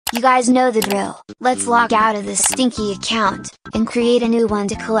You guys know the drill, let's log out of this stinky account, and create a new one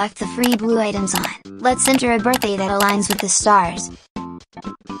to collect the free blue items on. Let's enter a birthday that aligns with the stars.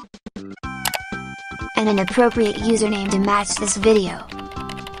 And an appropriate username to match this video.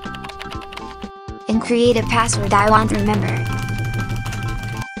 And create a password I want remembered.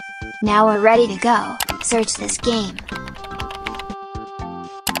 Now we're ready to go, search this game.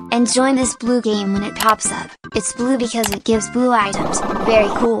 And join this blue game when it pops up. It's blue because it gives blue items, very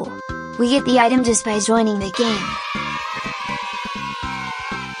cool. We get the item just by joining the game.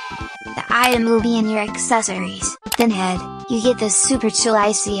 The item will be in your accessories, then head, you get this super chill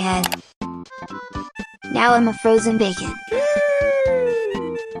icy head. Now I'm a frozen bacon.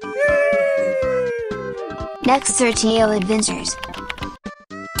 Next search AO Adventures.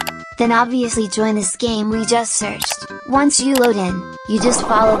 Then obviously join this game we just searched. Once you load in, you just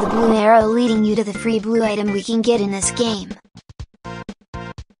follow the blue arrow leading you to the free blue item we can get in this game.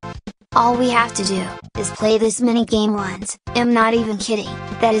 All we have to do, is play this mini game once. I'm not even kidding,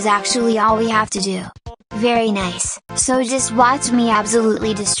 that is actually all we have to do. Very nice, so just watch me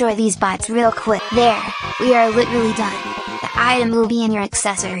absolutely destroy these bots real quick. There, we are literally done. The item will be in your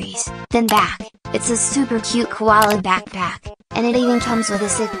accessories, then back. It's a super cute koala backpack, and it even comes with a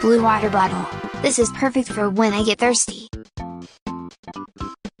sick blue water bottle. This is perfect for when I get thirsty.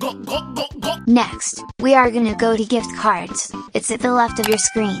 Next, we are gonna go to gift cards. It's at the left of your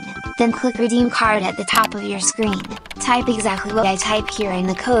screen, then click redeem card at the top of your screen. Type exactly what I type here in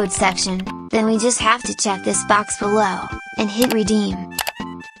the code section, then we just have to check this box below, and hit redeem.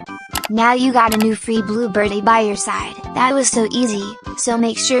 Now you got a new free blue birthday by your side. That was so easy, so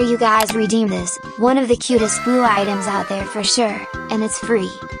make sure you guys redeem this, one of the cutest blue items out there for sure, and it's free.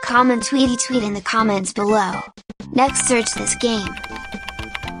 Comment tweet in the comments below. Next search this game.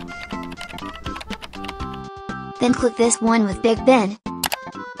 Then click this one with Big Ben.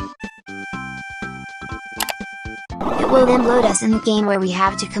 It will then load us in the game where we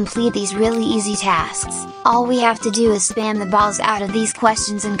have to complete these really easy tasks. All we have to do is spam the balls out of these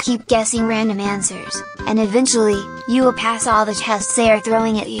questions and keep guessing random answers, and eventually, you will pass all the tests they are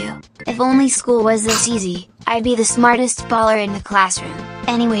throwing at you. If only school was this easy, I'd be the smartest baller in the classroom.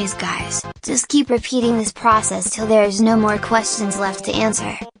 Anyways guys, just keep repeating this process till there is no more questions left to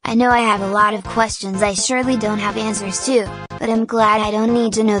answer. I know I have a lot of questions I surely don't have answers to, but I'm glad I don't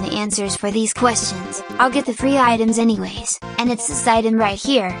need to know the answers for these questions. I'll get the free items anyways, and it's this item right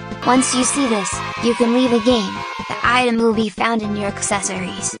here. Once you see this, you can leave the game. The item will be found in your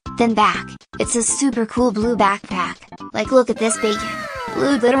accessories, then back. It's a super cool blue backpack. Like look at this bacon.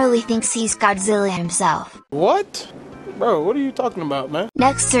 Blue literally thinks he's Godzilla himself. What? Bro, what are you talking about, man?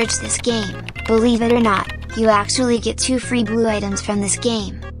 Next search this game. Believe it or not, you actually get 2 free blue items from this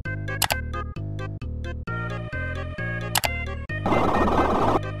game.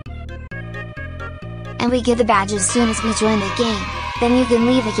 And we get the badge as soon as we join the game, then you can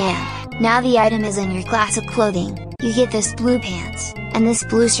leave again. Now the item is in your classic clothing, you get this blue pants, and this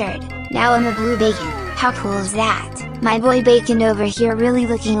blue shirt. Now I'm a blue bacon, how cool is that? My boy Bacon over here really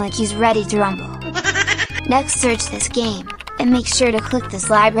looking like he's ready to rumble. Next search this game, and make sure to click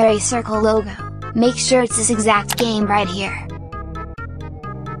this library circle logo. Make sure it's this exact game right here.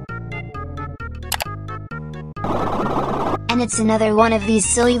 And it's another one of these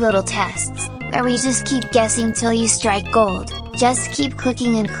silly little tests, where we just keep guessing till you strike gold. Just keep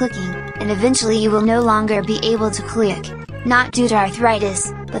clicking and clicking, and eventually you will no longer be able to click. Not due to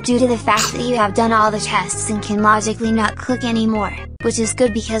arthritis, but due to the fact that you have done all the tests and can logically not click anymore, which is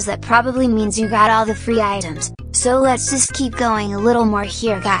good because that probably means you got all the free items. So let's just keep going a little more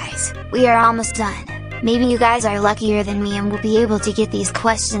here guys, we are almost done. Maybe you guys are luckier than me and will be able to get these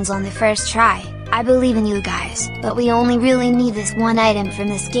questions on the first try. I believe in you guys, but we only really need this one item from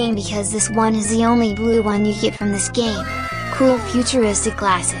this game because this one is the only blue one you get from this game. Cool futuristic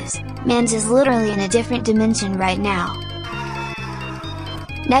glasses, man's is literally in a different dimension right now.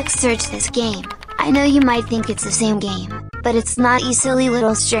 Next search this game. I know you might think it's the same game, but it's not, you silly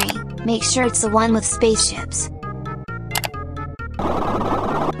little string. Make sure it's the one with spaceships.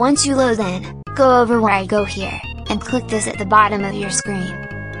 Once you load in, go over where I go here, and click this at the bottom of your screen.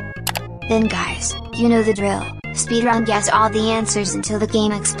 Then guys, you know the drill, speedrun guess all the answers until the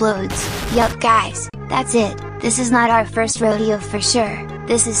game explodes. Yup guys, that's it, this is not our first rodeo for sure,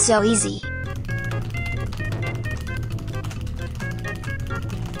 this is so easy.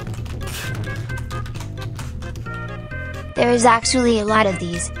 There is actually a lot of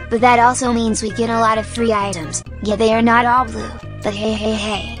these, but that also means we get a lot of free items. Yeah, they are not all blue, but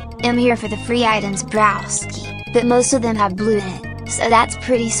hey, I'm here for the free items browski, but most of them have blue in it, so that's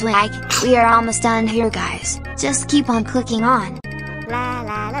pretty swag. We are almost done here guys, just keep on clicking on. La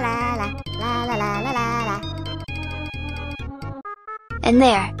la la la la, la la la la la la. And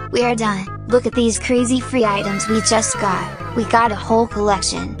there, we are done. Look at these crazy free items we just got. We got a whole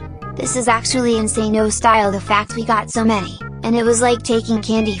collection. This is actually insane, no style, the fact we got so many, and it was like taking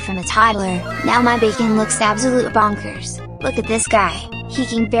candy from a toddler. Now my bacon looks absolute bonkers. Look at this guy, he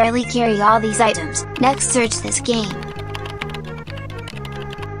can barely carry all these items. Next, search this game.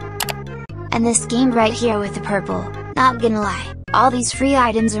 And this game right here with the purple, not gonna lie, all these free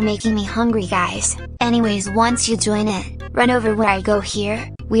items are making me hungry, guys. Anyways, once you join in, run over where I go here.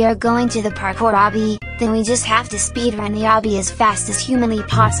 We are going to the parkour obby, then we just have to speedrun the obby as fast as humanly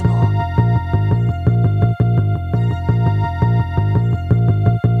possible.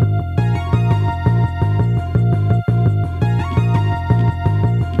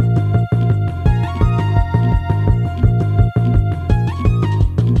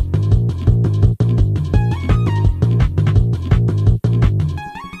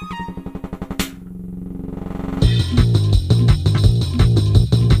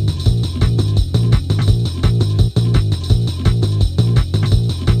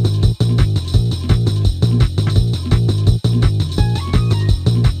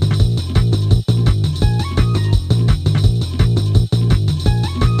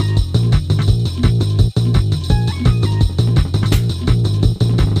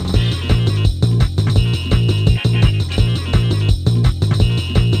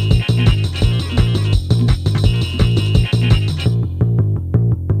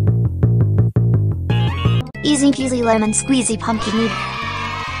 Easy peasy lemon squeezy pumpkin eater.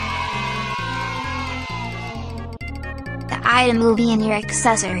 The item will be in your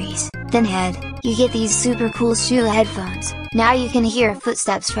accessories. Then you get these super cool shoe headphones. Now you can hear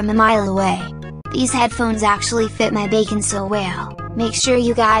footsteps from a mile away. These headphones actually fit my bacon so well. Make sure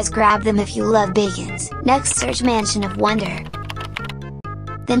you guys grab them if you love bacons. Next, search Mansion of Wonder.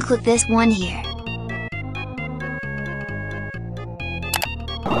 Then click this one here.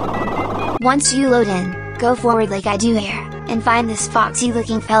 Once you load in, go forward like I do here, and find this foxy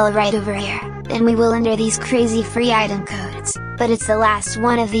looking fella right over here. Then we will enter these crazy free item codes, but it's the last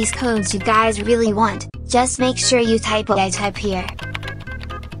one of these codes you guys really want. Just make sure you type what I type here.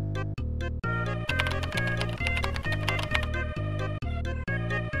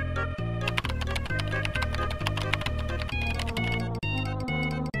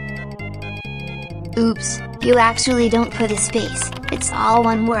 Oops, you actually don't put a space, it's all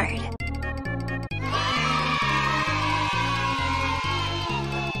one word.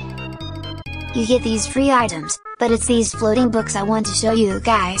 You get these free items, but it's these floating books I want to show you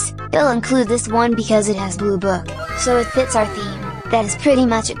guys. I'll include this one because it has blue book, so it fits our theme. That is pretty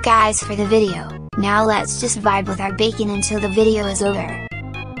much it, guys, for the video. Now let's just vibe with our bacon until the video is over.